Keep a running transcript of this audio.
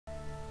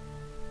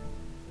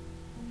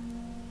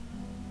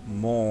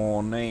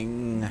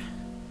Morning.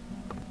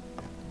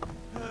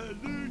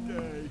 New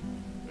day,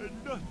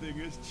 and nothing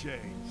has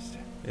changed.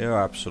 You're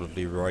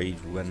absolutely right,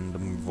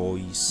 random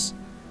voice.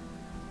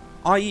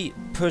 I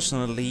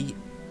personally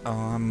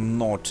am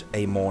not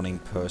a morning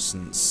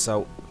person,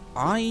 so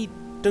I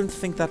don't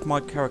think that my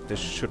character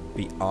should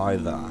be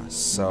either.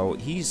 So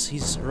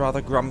he's rather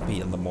grumpy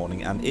in the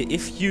morning, and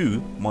if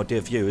you, my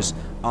dear viewers,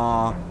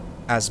 are,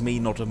 as me,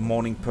 not a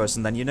morning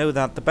person, then you know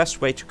that the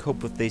best way to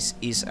cope with this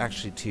is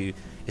actually to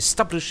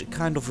establish a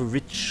kind of a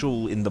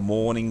ritual in the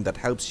morning that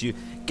helps you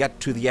get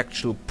to the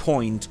actual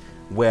point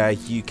where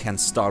you can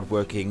start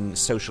working,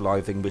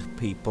 socializing with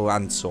people,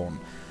 and so on.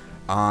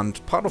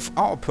 And part of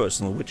our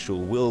personal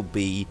ritual will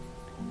be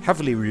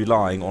heavily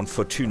relying on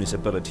Fortuna's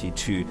ability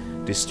to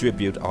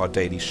distribute our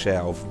daily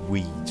share of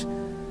weed.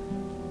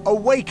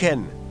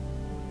 Awaken!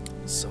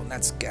 So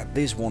let's get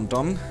this one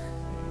done.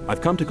 I've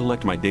come to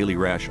collect my daily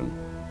ration.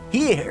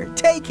 Here,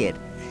 take it.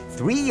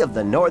 3 of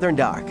the Northern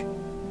Dark.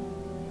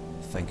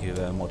 Thank you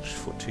very much,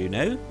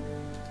 Fortuna.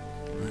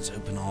 Let's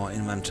open our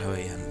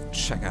inventory and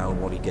check out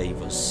what he gave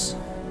us.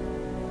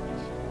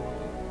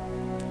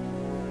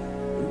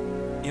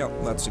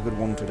 Yep, that's a good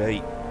one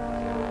today.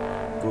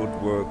 Good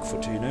work,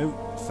 Fortuna.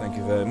 Thank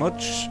you very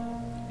much.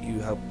 You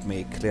helped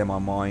me clear my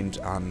mind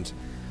and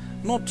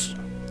not,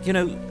 you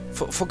know,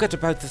 forget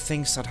about the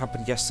things that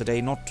happened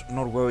yesterday. Not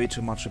worry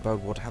too much about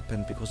what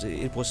happened, because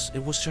it was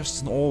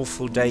just an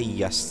awful day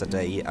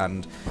yesterday,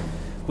 and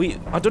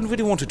I don't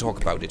really want to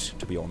talk about it,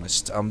 to be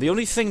honest. The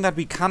only thing that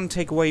we can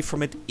take away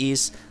from it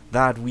is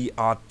that we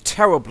are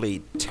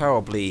terribly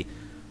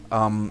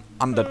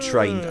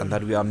undertrained, and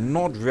that we are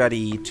not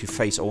ready to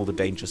face all the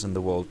dangers in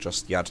the world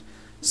just yet.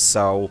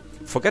 So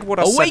forget what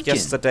I said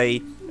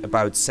yesterday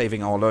about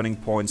saving our learning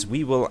points.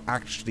 We will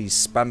actually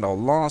spend our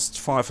last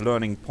 5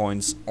 learning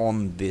points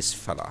on this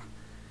fella.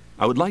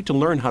 I would like to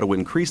learn how to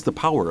increase the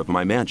power of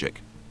my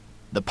magic.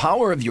 The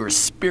power of your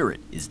spirit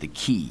is the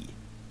key.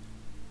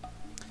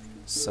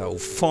 So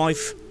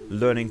 5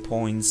 learning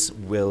points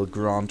will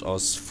grant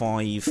us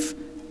 5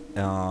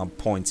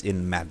 points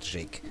in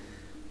magic.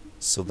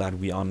 So that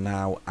we are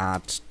now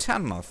at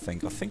 10, I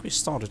think. I think we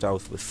started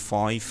out with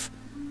 5.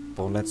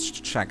 But let's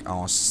check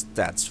our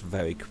stats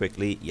very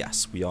quickly.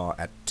 Yes, we are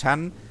at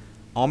 10.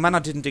 Our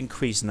mana didn't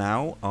increase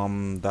now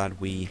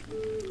that we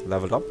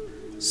leveled up.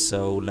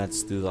 So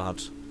let's do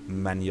that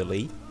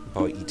manually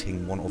by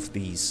eating one of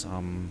these.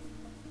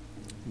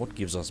 What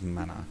gives us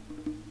mana?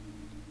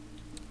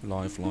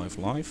 Life.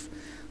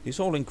 This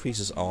all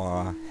increases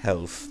our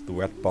health, the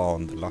red bar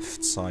on the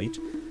left side.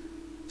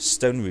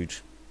 Stone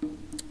root.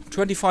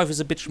 25 is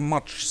a bit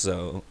much,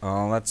 so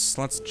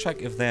let's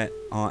check if there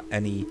are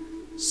any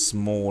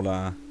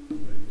smaller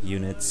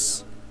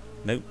units.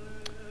 Nope.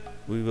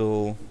 We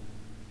will...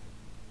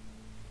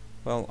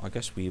 Well, I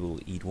guess we will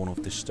eat one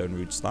of the stone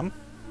roots then.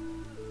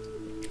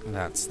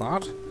 That's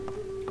that.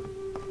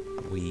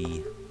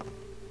 We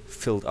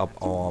filled up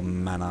our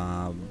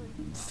mana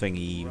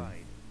thingy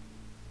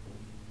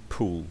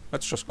pool.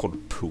 Let's just call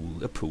it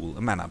pool.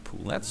 A mana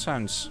pool. That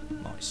sounds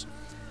nice.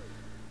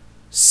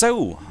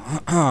 So,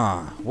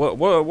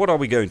 what are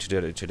we going to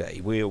do today?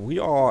 We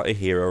are a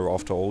hero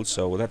after all,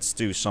 so let's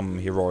do some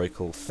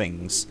heroical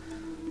things.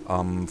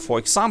 For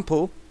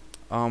example,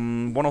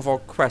 one of our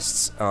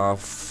quests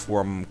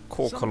from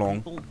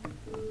Korkalong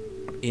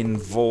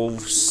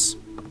involves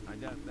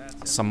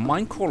some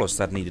mine crawlers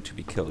that needed to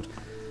be killed.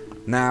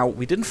 Now,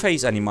 we didn't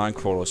face any mine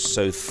crawlers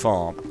so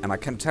far, and I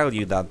can tell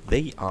you that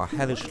they are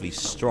hellishly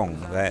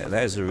strong.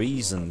 There's a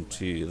reason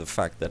to the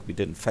fact that we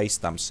didn't face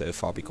them so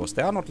far, because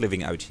they are not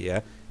living out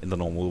here in the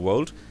normal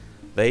world.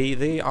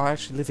 They are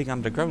actually living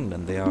underground,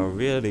 and they are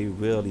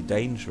really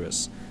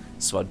dangerous.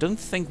 So I don't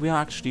think we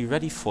are actually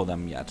ready for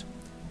them yet.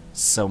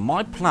 So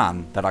my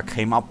plan that I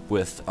came up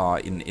with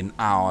in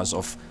hours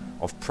of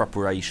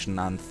preparation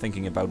and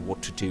thinking about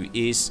what to do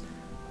is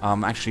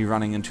actually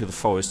running into the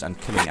forest and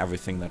killing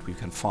everything that we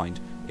can find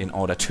in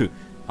order to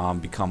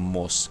become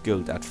more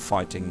skilled at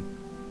fighting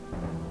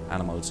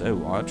animals.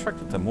 Oh, I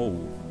attracted them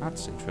all.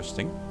 That's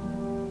interesting.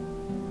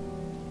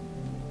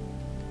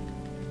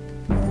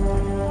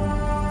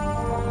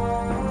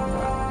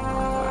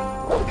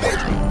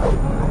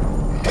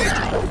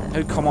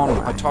 Oh, come on.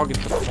 I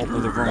targeted the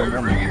wrong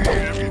one.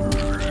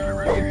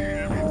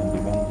 Only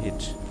one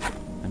hit.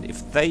 And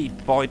if they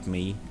bite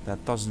me,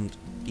 that doesn't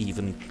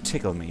even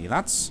tickle me.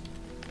 That's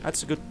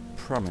a good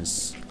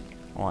promise.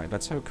 Alright,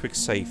 let's have a quick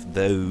save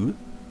though.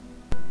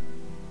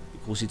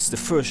 Because it's the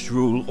first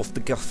rule of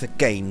the Gothic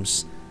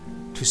games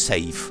to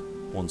save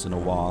once in a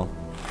while.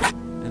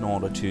 In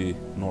order to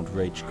not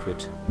rage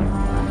quit.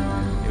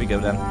 Here we go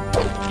then.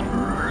 This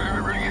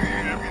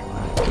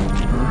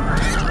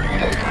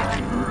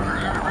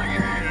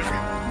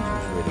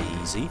was really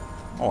easy.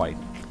 Alright.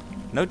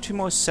 Note to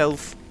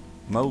myself,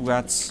 mole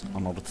rats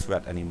are not a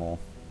threat anymore.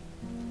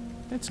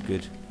 That's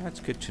good. That's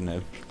good to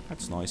know.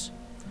 That's nice.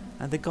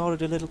 And they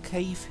guarded a little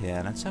cave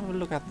here. Let's have a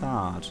look at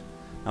that.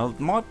 Now it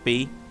might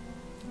be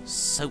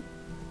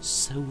Solana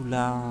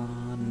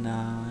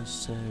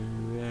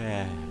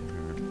Serrare.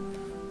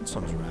 That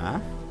sounds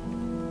rare.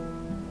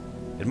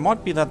 It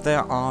might be that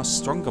there are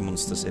stronger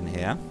monsters in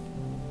here.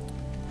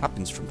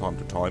 Happens from time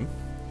to time.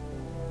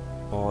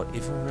 But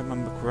if I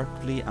remember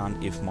correctly,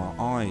 and if my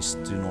eyes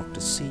do not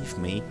deceive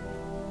me,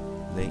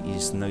 there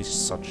is no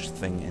such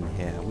thing in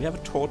here. We have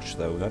a torch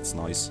though, that's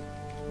nice.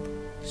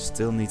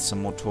 Still need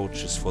some more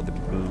torches for the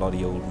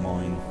bloody old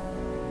mine.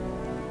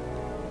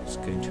 It's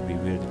going to be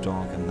really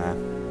dark in there.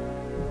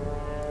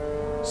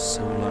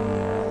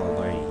 Solar.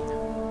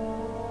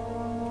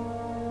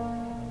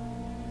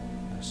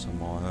 There's some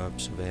more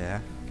herbs over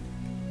here.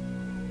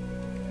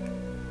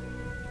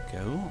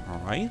 There we go,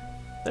 alright.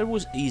 That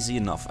was easy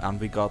enough, and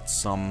we got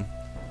some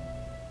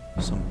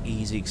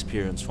easy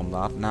experience from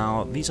that.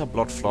 Now, these are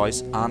blood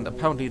flies, and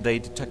apparently they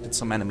detected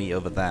some enemy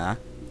over there.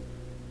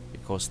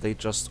 Because they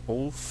just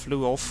all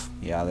flew off.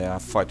 Yeah, they are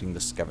fighting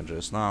the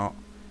scavengers. Now,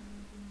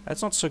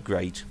 that's not so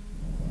great.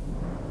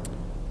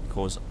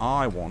 Because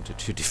I wanted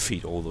to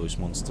defeat all those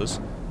monsters.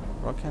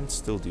 But I can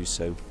still do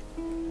so.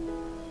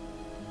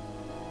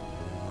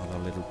 Another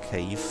little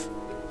cave.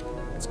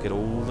 Let's get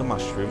all the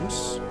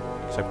mushrooms.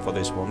 Except for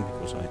this one,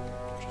 because I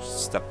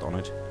just stepped on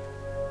it.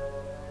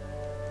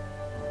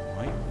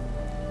 Alright.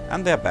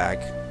 And they're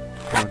back.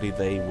 Apparently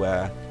they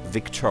were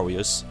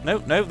victorious. No,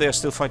 they're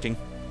still fighting.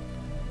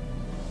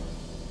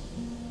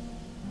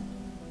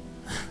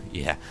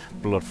 Yeah,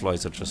 blood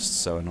flies are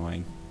just so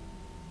annoying.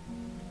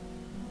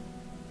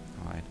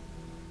 Alright.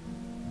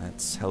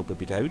 Let's help a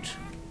bit out.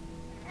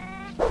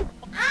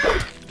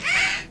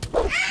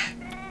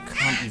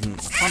 Can't even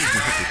hit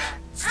it.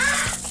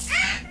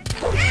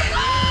 There we go.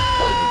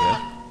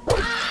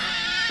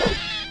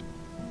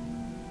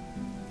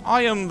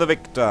 I am the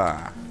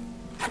victor!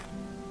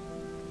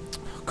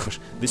 Oh gosh,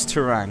 this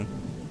terrain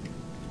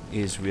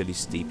is really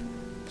steep.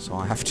 So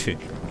I have to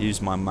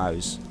use my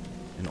mouse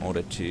in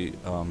order to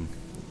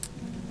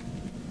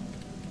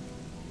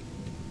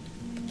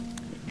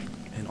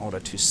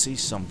see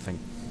something.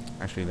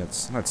 Actually,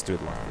 let's do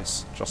it like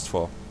this, just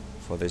for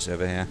this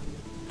over here.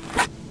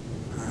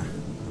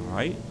 All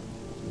right.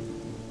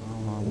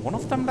 One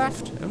of them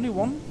left. Only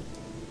one.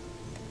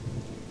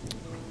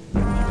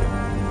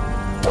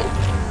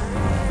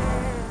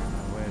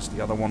 Where's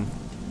the other one?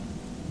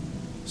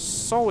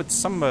 So it's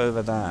somewhere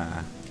over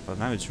there, but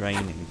now it's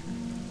raining.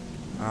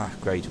 Ah,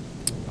 great.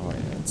 All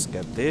right, let's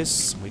get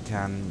this. We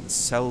can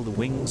sell the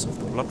wings of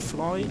the blood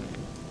fly.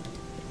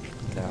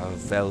 They are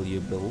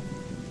valuable.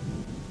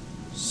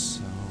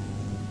 So,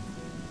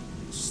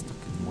 stuck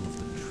in one of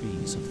the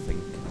trees, I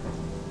think.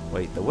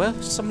 Wait, there were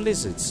some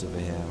lizards over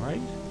here,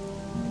 right?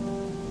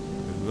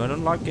 I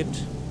don't like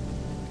it.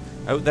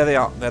 Oh, there they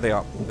are. There they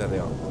are. There they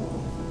are.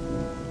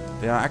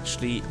 They are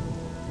actually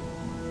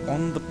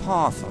on the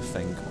path, I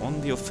think, on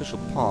the official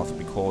path,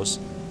 because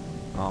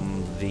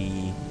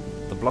the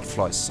blood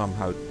flies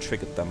somehow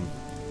triggered them,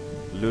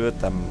 lured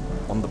them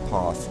on the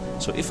path.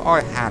 So if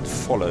I had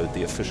followed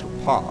the official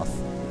path,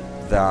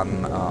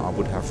 then I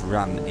would have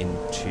run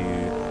into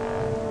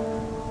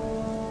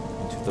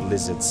the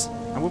lizards.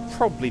 I would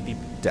probably be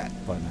dead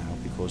by now,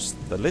 because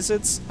the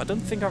lizards, I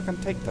don't think I can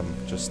take them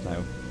just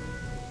now.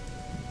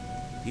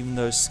 Even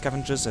though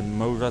scavengers and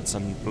morads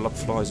and blood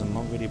flies are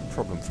not really a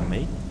problem for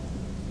me.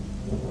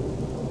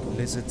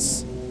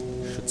 Lizards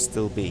should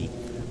still be.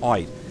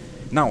 Alright,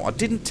 now I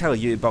didn't tell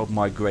you about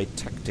my great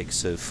tactic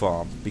so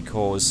far,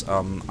 because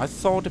I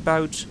thought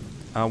about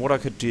what I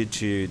could do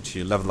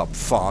to level up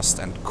fast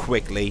and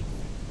quickly,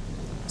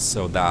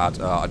 so that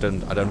I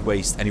don't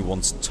waste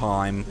anyone's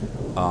time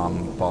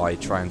by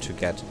trying to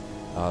get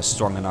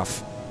strong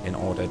enough in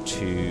order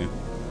to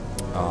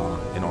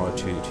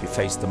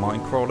face the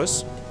mine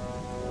crawlers.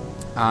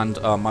 And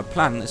my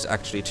plan is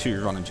actually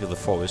to run into the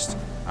forest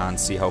and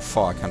see how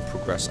far I can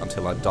progress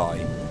until I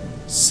die.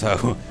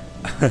 So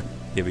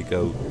here we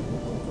go.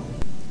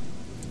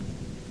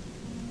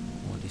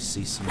 Already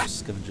see some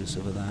scavengers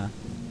over there.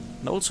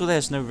 And also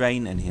there's no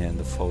rain in here in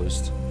the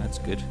forest. That's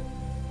good.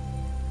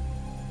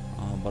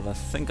 But I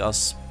think I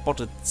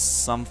spotted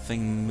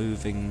something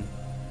moving.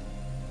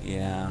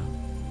 Yeah.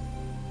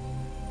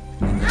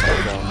 In the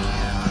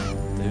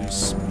background.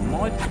 Those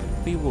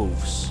might be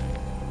wolves.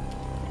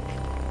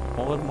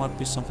 Or it might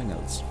be something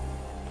else.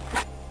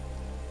 I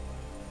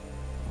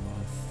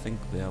think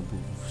they are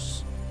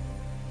wolves.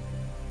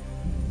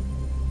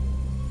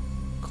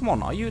 Come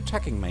on, are you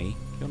attacking me?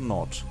 You're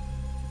not.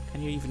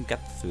 Can you even get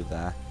through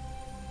there?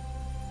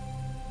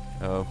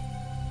 Oh,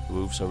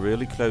 wolves are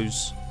really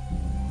close.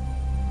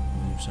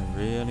 Wolves are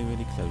really,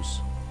 really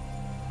close.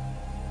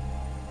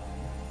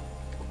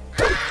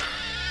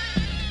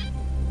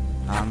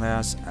 And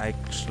there's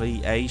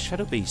actually a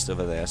shadow beast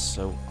over there,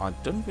 so I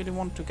don't really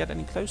want to get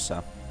any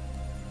closer.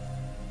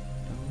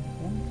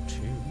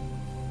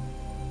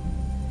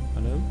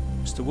 Hello?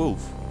 Mr.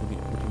 Wolf, would you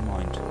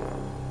mind?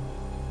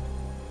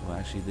 Well,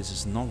 actually, this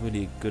is not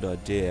really a good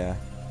idea.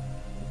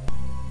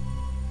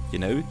 You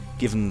know,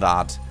 given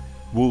that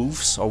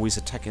wolves always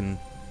attack in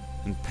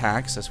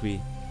packs, as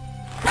we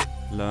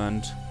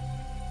learned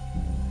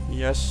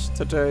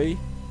yesterday.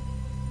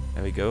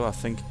 There we go, I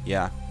think,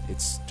 yeah,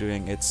 it's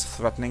doing its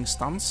threatening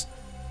stance.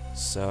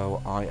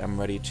 So I am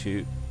ready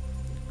to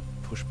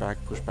push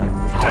back, push back,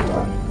 push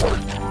back.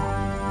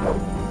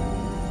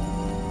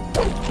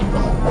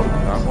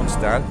 That one's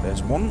dead.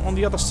 There's one on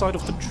the other side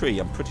of the tree,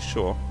 I'm pretty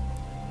sure.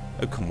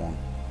 Oh, come on.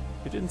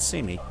 You didn't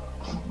see me.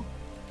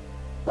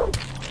 And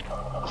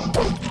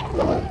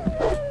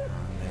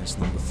there's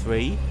number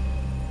 3. I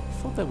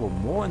thought there were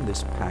more in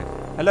this pack.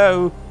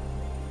 Hello?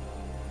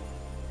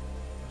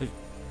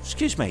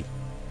 Excuse me.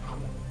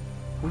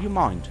 Will you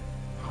mind?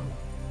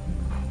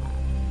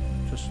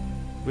 Just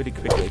really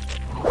quickly.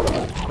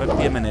 Won't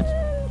be a minute.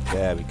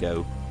 There we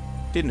go.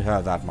 Didn't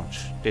hurt that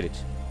much, did it?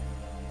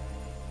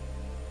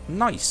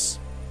 Nice.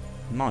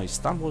 Nice.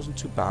 That wasn't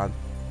too bad.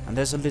 And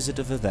there's a lizard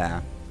over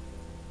there.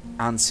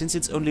 And since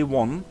it's only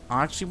one,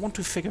 I actually want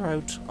to figure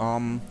out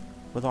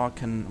whether I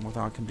can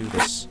do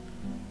this.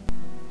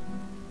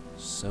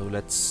 So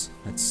let's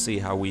see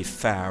how we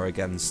fare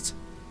against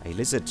a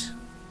lizard.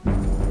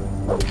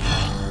 Oh,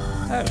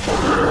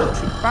 not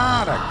too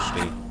bad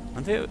actually.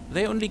 And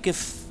they only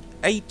give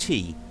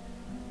 80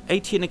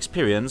 in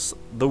experience.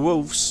 The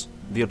wolves,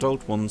 the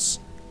adult ones,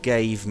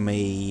 gave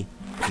me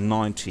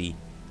 90,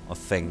 I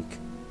think.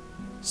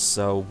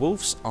 So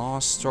wolves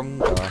are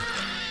stronger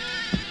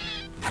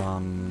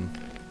than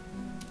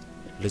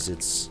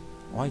lizards.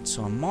 Right,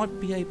 so I might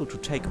be able to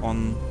take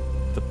on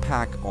the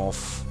pack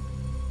of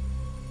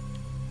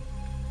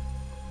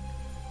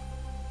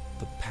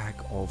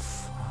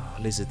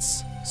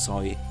lizards.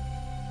 Sorry,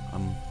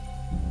 I'm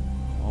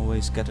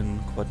always getting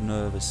quite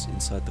nervous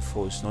inside the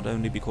forest, not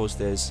only because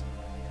there's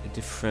a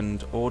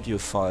different audio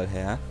file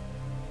here.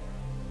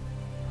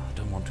 I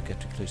don't want to get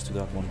too close to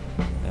that one.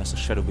 There's a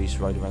shadow beast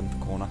right around the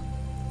corner.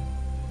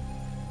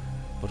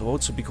 But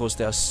also because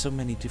there are so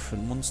many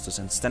different monsters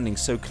and standing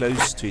so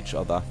close to each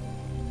other.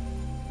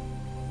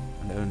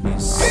 And only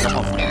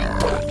some of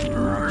them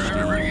are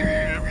actually...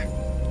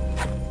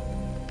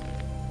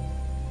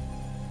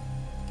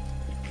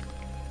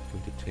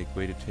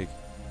 Wait a tick.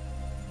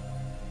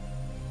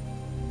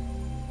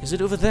 Is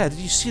it over there? Did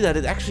you see that?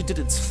 It actually did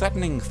its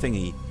threatening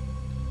thingy.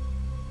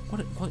 What?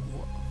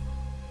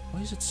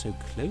 Why is it so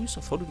close?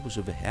 I thought it was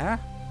over here.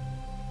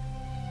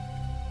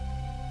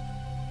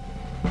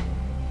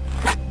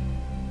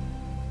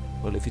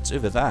 Well, if it's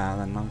over there,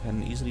 then I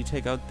can easily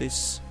take out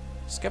this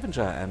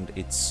scavenger and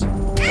its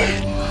fellow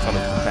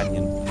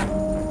companion.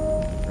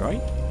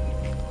 Right?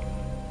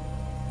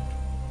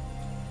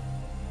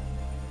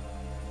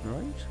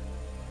 Right?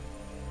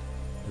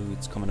 Ooh,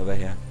 it's coming over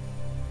here.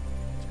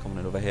 It's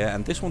coming over here.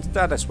 And this one's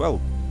dead as well.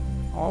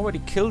 I already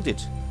killed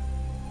it.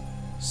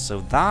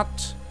 So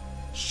that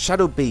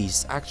shadow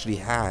beast actually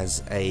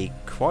has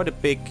quite a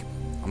big...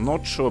 I'm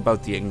not sure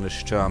about the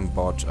English term,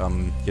 but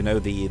you know,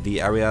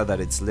 the area that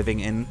it's living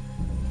in,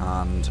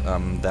 and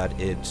that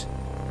it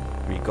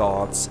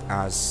regards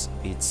as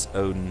its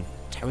own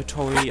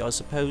territory, I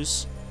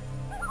suppose.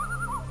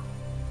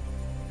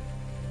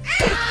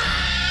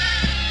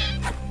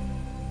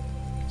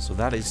 So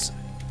that is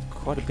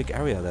quite a big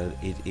area that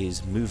it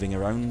is moving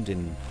around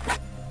in.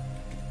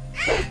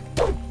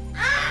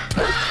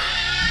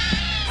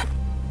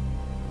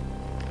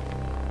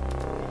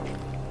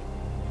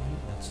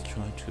 Let's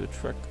try to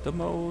attract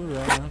them all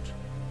out.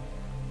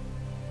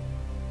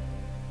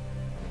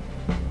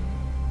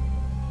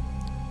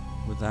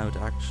 Without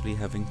actually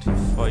having to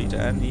fight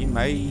any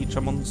major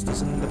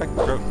monsters in the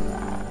background.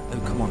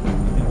 Oh, come on,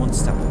 only one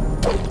step.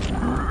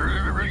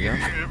 Yeah.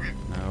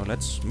 Now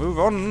let's move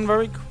on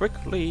very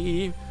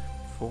quickly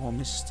before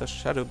Mr.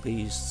 Shadow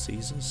Beast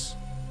sees us.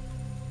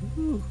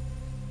 Ooh.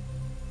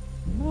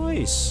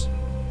 Nice.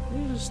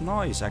 This is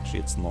nice. Actually,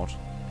 it's not.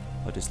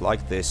 I just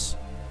like this.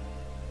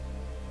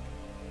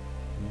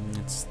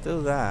 It's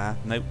still there.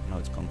 Nope, no,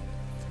 it's gone.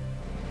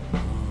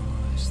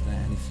 Is there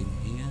anything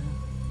here?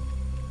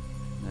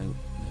 No, no,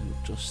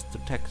 just the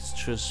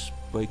textures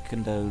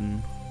broken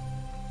down.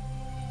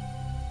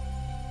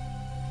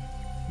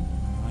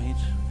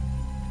 Right.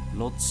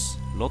 Lots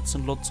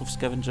and lots of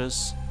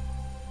scavengers.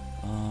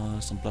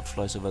 Some blood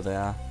flies over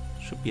there.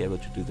 Should be able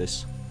to do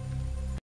this.